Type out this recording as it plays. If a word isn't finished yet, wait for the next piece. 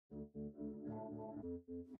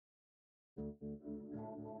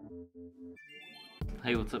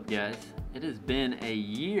Hey, what's up guys? It has been a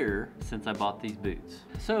year since I bought these boots.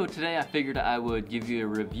 So today I figured I would give you a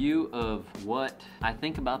review of what I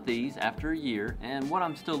think about these after a year and what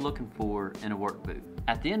I'm still looking for in a work boot.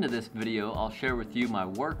 At the end of this video, I'll share with you my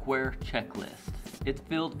workwear checklist. It's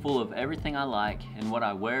filled full of everything I like and what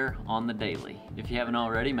I wear on the daily. If you haven't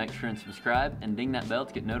already, make sure and subscribe and ding that bell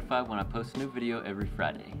to get notified when I post a new video every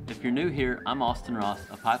Friday. If you're new here, I'm Austin Ross,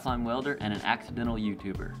 a pipeline welder and an accidental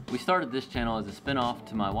YouTuber. We started this channel as a spin-off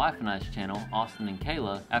to my wife and I's channel, Austin and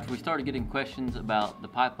Kayla, after we started getting questions about the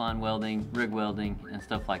pipeline welding, rig welding, and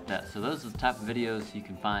stuff like that. So those are the type of videos you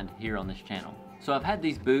can find here on this channel. So I've had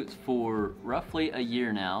these boots for roughly a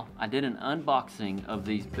year now. I did an unboxing of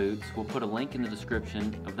these boots. We'll put a link in the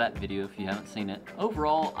description of that video if you haven't seen it.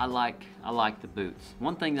 Overall, I like the boots.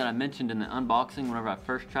 One thing that I mentioned in the unboxing whenever I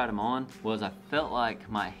first tried them on was I felt like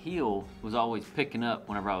my heel was always picking up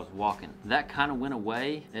whenever I was walking. That kind of went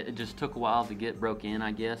away. It just took a while to get broke in,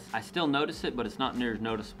 I guess. I still notice it, but it's not near as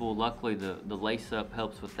noticeable. Luckily, the lace up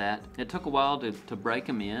helps with that. It took a while to break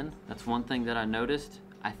them in. That's one thing that I noticed.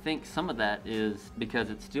 I think some of that is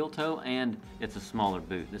because it's steel toe and it's a smaller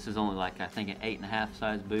boot. This is only like, I think, an 8.5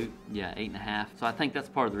 size boot. Yeah, 8.5. So I think that's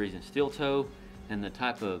part of the reason. Steel toe and the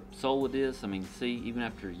type of sole it is, I mean, see, even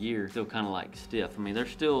after a year, still kind of like stiff. I mean, they're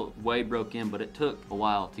still way broke in, but it took a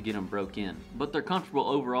while to get them broke in. But they're comfortable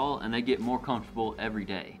overall, and they get more comfortable every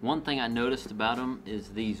day. One thing I noticed about them is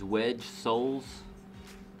these wedge soles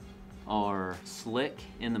are slick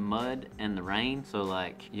in the mud and the rain, so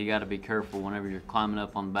like you got to be careful whenever you're climbing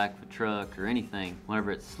up on the back of a truck or anything.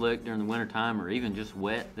 Whenever it's slick during the winter time or even just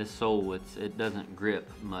wet, this sole, it doesn't grip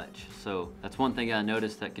much. So that's one thing I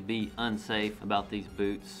noticed that could be unsafe about these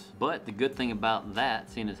boots. But the good thing about that,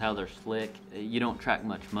 seeing as how they're slick, you don't track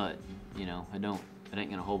much mud. You know, it ain't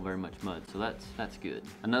gonna hold very much mud, so that's good.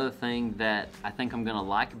 Another thing that I think I'm gonna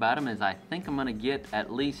like about them is I think I'm gonna get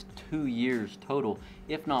at least 2 years total,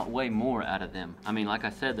 if not way more out of them. I mean, like I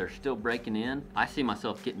said, they're still breaking in. I see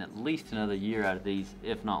myself getting at least another year out of these,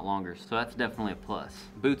 if not longer, so that's definitely a plus.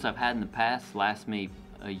 Boots I've had in the past last me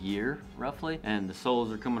a year roughly, and the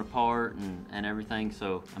soles are coming apart and everything,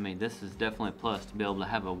 so I mean, this is definitely a plus to be able to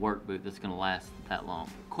have a work boot that's gonna last that long.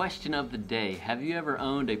 Question of the day: have you ever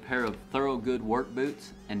owned a pair of Thorogood work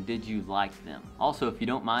boots, and did you like them? Also, if you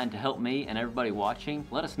don't mind, to help me and everybody watching,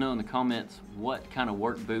 let us know in the comments what kind of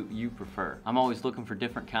work boot you prefer. I'm always looking for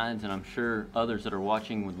different kinds, and I'm sure others that are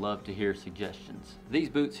watching would love to hear suggestions. These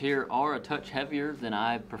boots here are a touch heavier than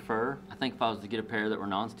I prefer. I think if I was to get a pair that were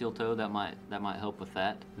non-steel toe, that might help with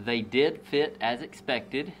that. They did fit as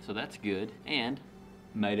expected, so that's good, and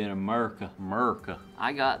made in America.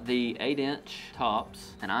 I got the 8-inch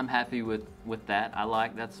tops, and I'm happy with that.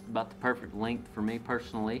 That's about the perfect length for me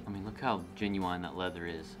personally. I mean, look how genuine that leather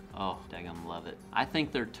is. Oh, daggum love it. I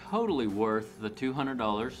think they're totally worth the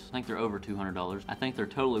 $200. I think they're over $200. I think they're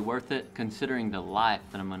totally worth it considering the life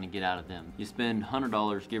that I'm gonna get out of them. You spend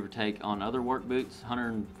 $100, give or take, on other work boots,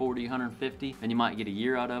 140, 150, and you might get a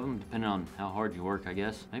year out of them, depending on how hard you work, I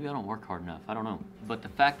guess. Maybe I don't work hard enough, I don't know. But the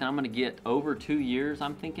fact that I'm gonna get over 2 years,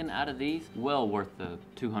 I'm thinking, out of these, well worth the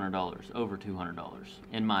 $200, over $200,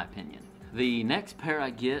 in my opinion. The next pair I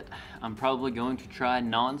get, I'm probably going to try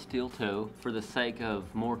non-steel toe for the sake of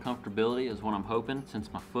more comfortability is what I'm hoping.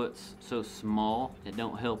 Since my foot's so small, it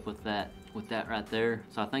don't help with that right there.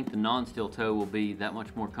 So I think the non-steel toe will be that much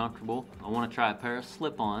more comfortable. I want to try a pair of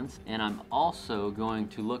slip-ons, and I'm also going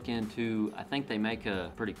to look into, I think they make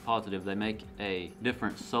they make a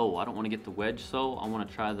different sole. I don't want to get the wedge sole. I want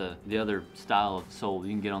to try the other style of sole.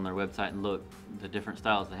 You can get on their website and look the different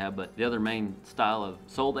styles they have, but the other main style of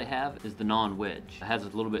sole they have is the non-wedge. It has a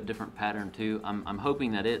little bit different pattern too. I'm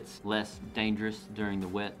hoping that it's less dangerous during the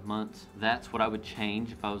wet months. That's what I would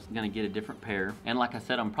change if I was gonna get a different pair. And like I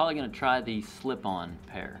said, I'm probably gonna try the slip-on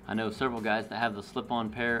pair. I know several guys that have the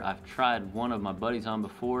slip-on pair. I've tried one of my buddies on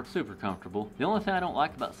before. Super comfortable. The only thing I don't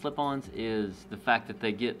like about slip-ons is the fact that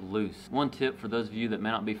they get loose. One tip for those of you that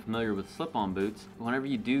may not be familiar with slip-on boots: whenever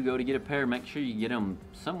you do go to get a pair, make sure you get them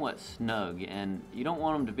somewhat snug, and you don't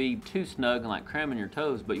want them to be too snug and like cramming your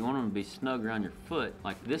toes, but you want them to be snug around your foot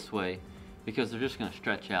like this way, because they're just going to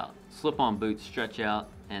stretch out. Slip-on boots stretch out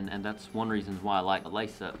and that's one reason why I like a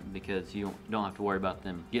lace up, because you don't have to worry about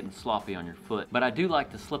them getting sloppy on your foot. But I do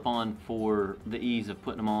like the slip on for the ease of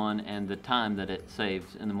putting them on and the time that it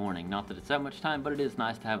saves in the morning. Not that it's that much time, but it is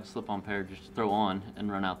nice to have a slip on pair just to throw on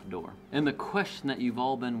and run out the door. And the question that you've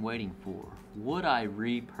all been waiting for: would I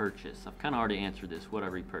repurchase? I've kind of already answered this. Would I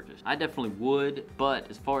repurchase? I definitely would, but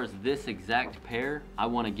as far as this exact pair, I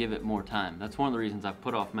want to give it more time. That's one of the reasons I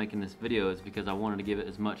put off making this video, is because I wanted to give it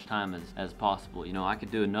as much time as possible. You know, I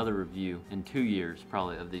could do another review in 2 years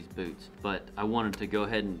probably of these boots, but I wanted to go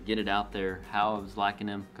ahead and get it out there how I was liking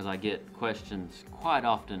them, because I get questions quite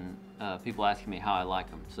often, people asking me how I like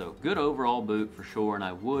them. So good overall boot for sure, and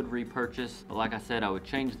I would repurchase, but like I said, I would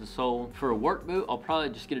change the sole. For a work boot, I'll probably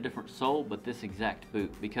just get a different sole, but this exact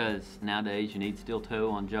boot, because nowadays you need steel toe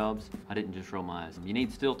on jobs. I didn't just roll my eyes. You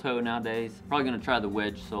need steel toe nowadays. Probably gonna try the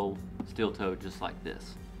wedge sole, steel toe just like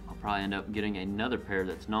this. I'll probably end up getting another pair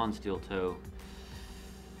that's non-steel toe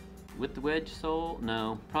with the wedge sole.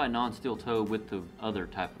 No, probably non-steel toe with the other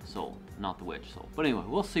type of sole, not the wedge sole. But anyway,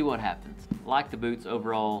 we'll see what happens. Like the boots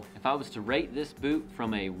overall. If I was to rate this boot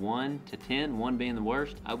from a 1 to 10, 1 being the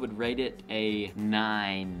worst, I would rate it a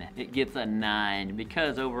 9. It gets a 9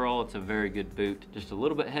 because overall it's a very good boot. Just a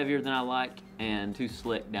little bit heavier than I like and too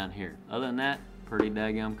slick down here. Other than that, pretty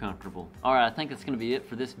daggum comfortable. Alright, I think that's going to be it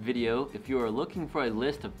for this video. If you are looking for a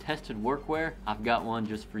list of tested workwear, I've got one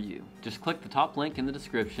just for you. Just click the top link in the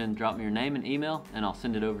description, drop me your name and email, and I'll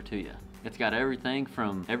send it over to you. It's got everything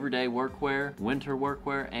from everyday workwear, winter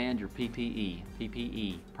workwear, and your PPE.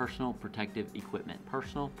 PPE, personal protective equipment.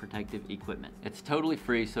 Personal protective equipment. It's totally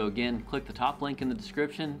free, so again, click the top link in the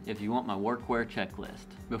description if you want my workwear checklist.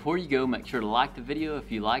 Before you go, make sure to like the video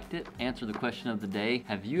if you liked it, answer the question of the day: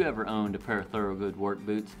 have you ever owned a pair of Thorogood work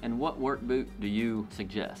boots, and what work boot do you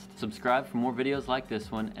suggest? Subscribe for more videos like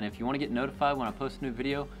this one, and if you want to get notified when I post a new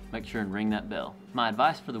video, make sure and ring that bell. My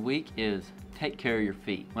advice for the week is take care of your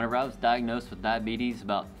feet. Whenever I was diagnosed with diabetes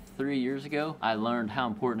about 3 years ago, I learned how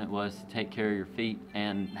important it was to take care of your feet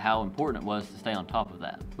and how important it was to stay on top of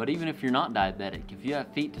that. But even if you're not diabetic, if you have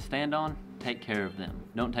feet to stand on, take care of them.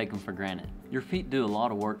 Don't take them for granted. Your feet do a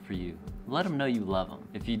lot of work for you. Let them know you love them.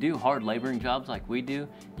 If you do hard laboring jobs like we do,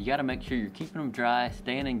 you gotta make sure you're keeping them dry,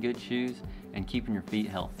 staying in good shoes, and keeping your feet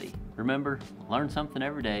healthy. Remember, learn something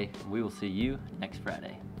every day, and we will see you next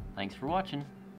Friday. Thanks for watching.